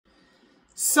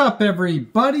Sup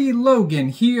everybody, Logan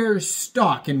here,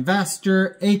 stock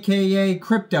investor aka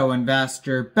crypto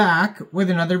investor, back with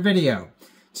another video.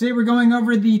 Today we're going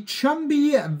over the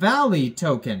Chumbi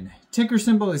token. Ticker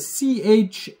symbol is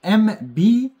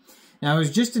CHMB. Now it was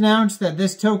just announced that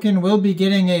this token will be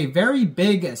getting a very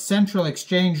big central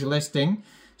exchange listing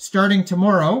starting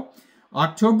tomorrow,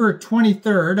 October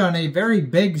 23rd, on a very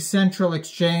big central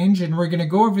exchange, and we're going to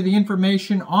go over the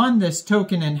information on this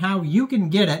token and how you can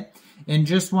get it in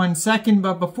just 1 second.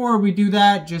 But before we do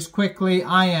that, just quickly,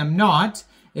 I am not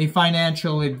a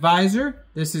financial advisor.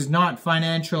 This is not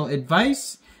financial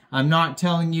advice. I'm not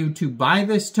telling you to buy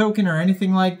this token or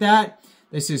anything like that.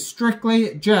 This is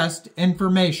strictly just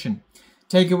information.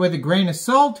 Take it with a grain of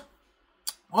salt.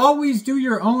 Always do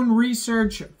your own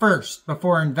research first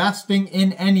before investing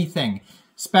in anything,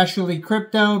 especially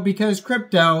crypto, because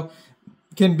crypto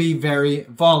can be very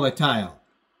volatile.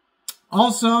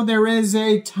 Also, there is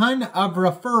a ton of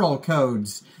referral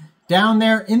codes down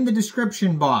there in the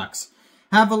description box.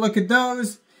 Have a look at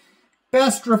those.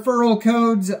 Best referral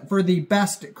codes for the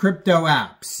best crypto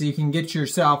apps. You can get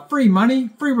yourself free money,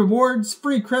 free rewards,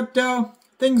 free crypto,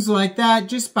 things like that,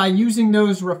 just by using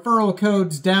those referral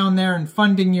codes down there and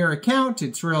funding your account.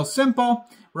 It's real simple.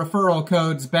 Referral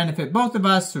codes benefit both of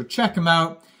us, so check them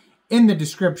out in the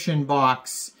description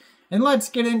box. And let's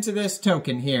get into this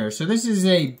token here. So this is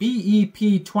a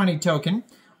BEP20 token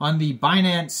on the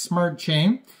Binance Smart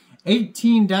Chain.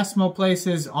 18 decimal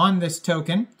places on this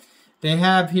token. They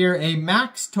have here a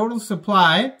max total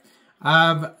supply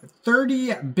of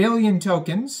 30 billion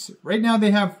tokens. Right now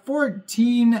they have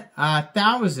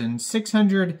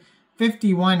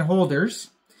 14,651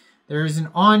 holders. There is an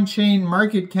on-chain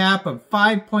market cap of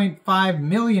 $5.5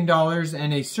 million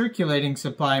and a circulating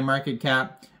supply market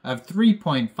cap of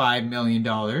 $3.5 million.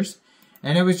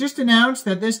 And it was just announced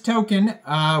that this token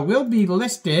will be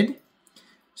listed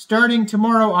starting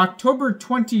tomorrow, October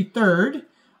 23rd,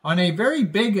 on a very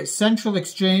big central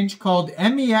exchange called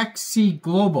Mexc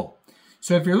Global.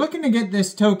 So if you're looking to get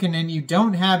this token and you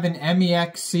don't have an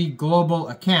Mexc Global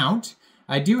account,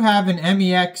 I do have an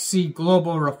Mexc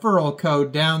Global referral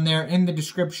code down there in the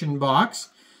description box.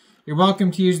 You're welcome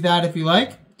to use that if you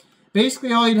like.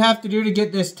 Basically, all you'd have to do to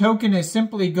get this token is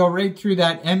simply go right through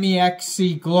that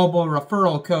Mexc Global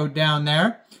referral code down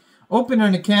there. Open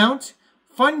an account,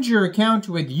 fund your account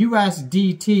with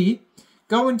USDT,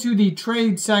 go into the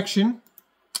trade section,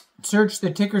 search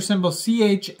the ticker symbol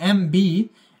CHMB,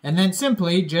 and then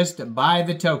simply just buy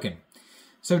the token.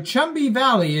 So Chumbi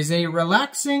Valley is a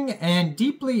relaxing and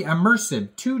deeply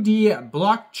immersive 2D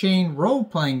blockchain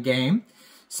role-playing game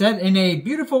set in a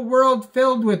beautiful world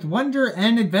filled with wonder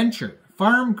and adventure.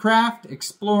 Farm, craft,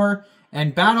 explore,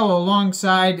 and battle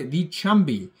alongside the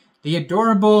Chumbi, the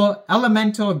adorable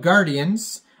elemental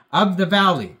guardians of the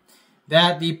valley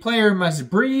that the player must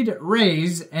breed,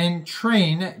 raise, and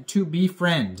train to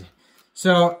befriend.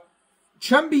 So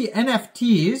Chumbi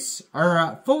NFTs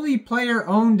are fully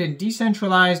player-owned and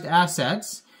decentralized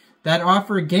assets that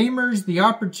offer gamers the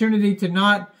opportunity to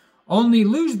not only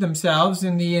lose themselves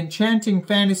in the enchanting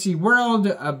fantasy world,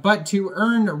 but to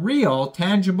earn real,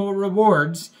 tangible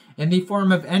rewards in the form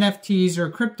of NFTs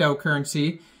or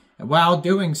cryptocurrency while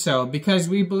doing so, because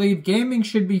we believe gaming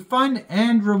should be fun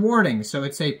and rewarding. So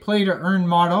it's a play-to-earn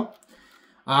model.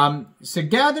 So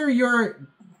gather your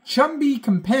Chumbi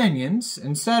companions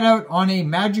and set out on a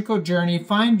magical journey.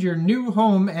 Find your new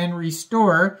home and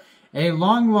restore a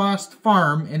long-lost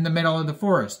farm in the middle of the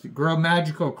forest. Grow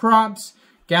magical crops,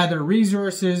 gather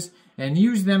resources, and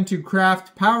use them to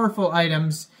craft powerful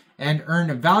items and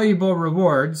earn valuable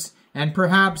rewards. And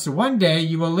perhaps one day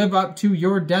you will live up to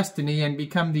your destiny and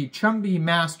become the Chumbi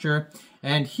master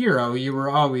and hero you were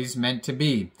always meant to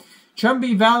be.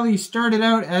 Chumbi Valley started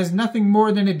out as nothing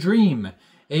more than a dream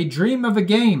of a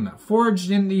game forged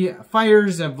in the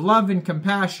fires of love and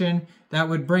compassion that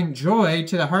would bring joy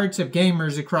to the hearts of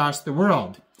gamers across the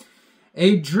world.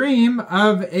 A dream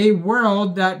of a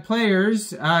world that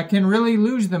players can really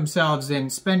lose themselves in,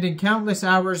 spending countless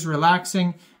hours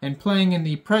relaxing and playing in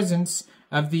the presence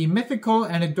of the mythical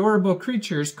and adorable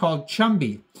creatures called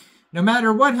Chumbi. No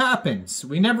matter what happens,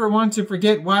 we never want to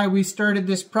forget why we started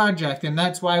this project, and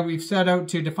that's why we've set out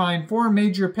to define 4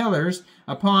 major pillars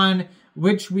upon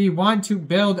which we want to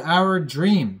build our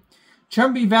dream.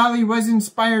 Chumbi Valley was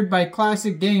inspired by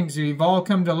classic games we've all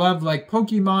come to love, like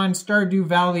Pokemon, Stardew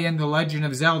Valley, and The Legend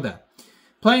of Zelda.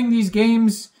 Playing these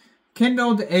games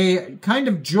kindled a kind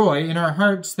of joy in our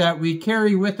hearts that we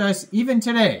carry with us even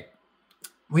today.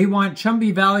 We want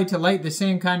Chumbi Valley to light the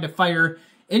same kind of fire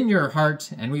in your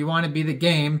heart, and we want to be the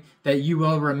game that you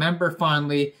will remember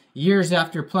fondly years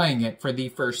after playing it for the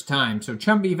first time. So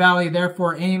Chumbi Valley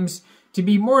therefore aims to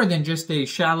be more than just a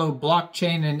shallow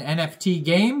blockchain and NFT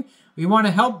game. We want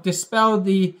to help dispel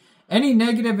any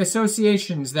negative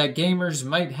associations that gamers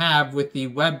might have with the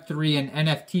Web3 and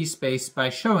NFT space by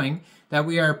showing that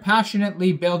we are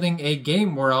passionately building a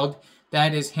game world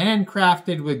that is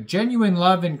handcrafted with genuine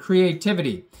love and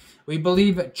creativity. We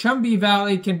believe Chumbi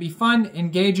Valley can be fun,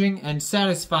 engaging, and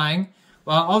satisfying,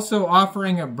 while also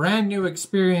offering brand new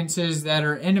experiences that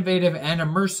are innovative and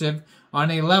immersive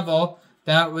on a level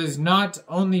that was not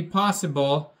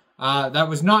possible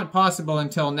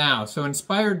until now. So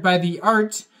inspired by the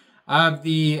art of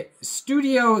the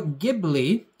Studio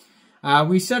Ghibli,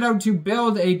 we set out to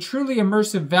build a truly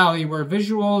immersive valley where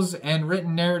visuals and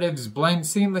written narratives blend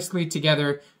seamlessly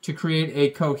together to create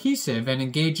a cohesive and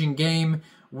engaging game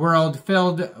world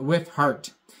filled with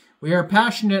heart. We are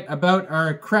passionate about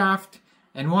our craft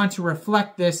and want to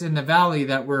reflect this in the valley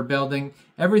that we're building.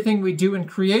 Everything we do and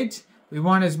create, we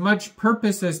want as much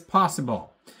purpose as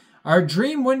possible. Our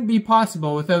dream wouldn't be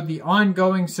possible without the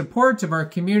ongoing support of our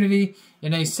community.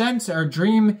 In a sense, our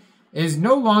dream is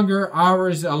no longer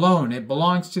ours alone. It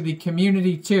belongs to the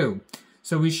community too.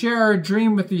 So we share our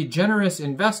dream with the generous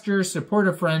investors,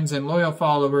 supportive friends, and loyal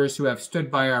followers who have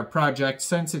stood by our project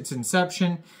since its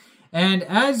inception. And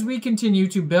as we continue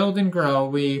to build and grow,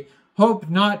 we hope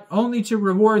not only to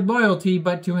reward loyalty,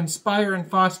 but to inspire and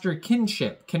foster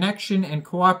kinship, connection, and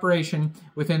cooperation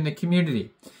within the community.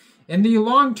 In the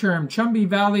long term, Chumbi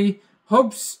Valley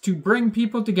hopes to bring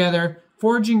people together,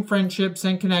 forging friendships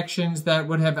and connections that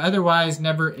would have otherwise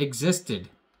never existed.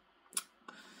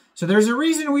 So there's a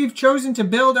reason we've chosen to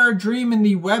build our dream in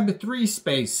the Web3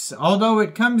 space. Although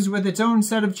it comes with its own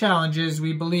set of challenges,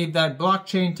 we believe that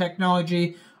blockchain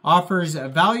technology offers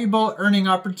valuable earning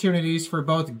opportunities for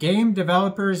both game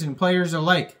developers and players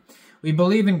alike. We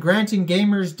believe in granting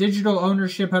gamers digital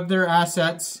ownership of their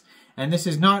assets, and this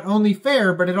is not only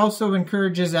fair, but it also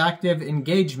encourages active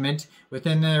engagement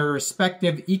within their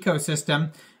respective ecosystem.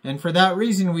 And for that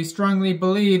reason, we strongly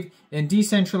believe in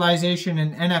decentralization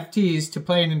and NFTs to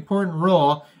play an important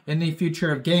role in the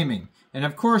future of gaming. And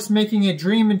of course, making a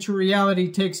dream into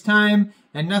reality takes time,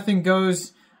 and nothing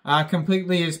goes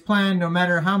completely as planned, no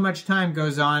matter how much time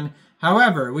goes on.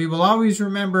 However, we will always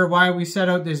remember why we set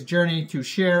out this journey to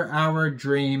share our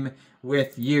dream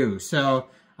with you. So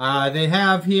they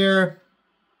have here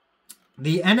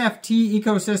the NFT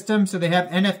ecosystem. So they have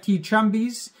NFT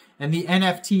Chumbis and the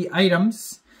NFT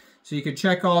items. So you can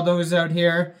check all those out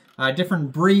here.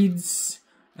 Different breeds,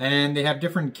 and they have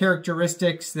different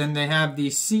characteristics. Then they have the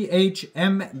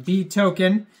Chmb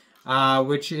token,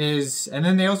 which is, and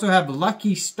then they also have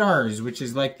Lucky Stars, which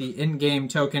is like the in-game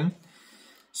token.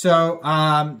 So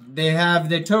they have,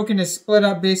 the token is split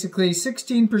up basically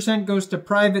 16% goes to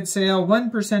private sale,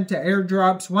 1% to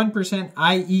airdrops, 1%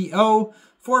 IEO,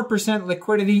 4%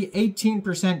 liquidity,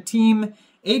 18% team,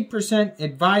 8%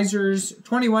 advisors,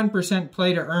 21%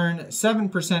 play to earn,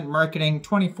 7% marketing,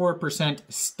 24%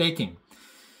 staking.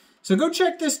 So go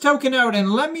check this token out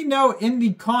and let me know in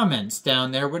the comments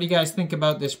down there, what do you guys think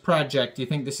about this project? Do you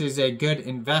think this is a good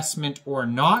investment or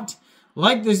not?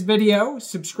 Like this video,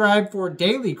 subscribe for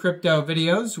daily crypto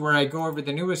videos where I go over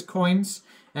the newest coins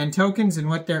and tokens and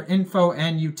what their info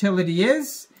and utility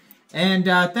is. And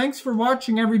thanks for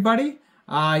watching, everybody.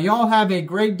 Y'all have a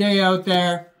great day out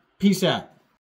there. Peace out.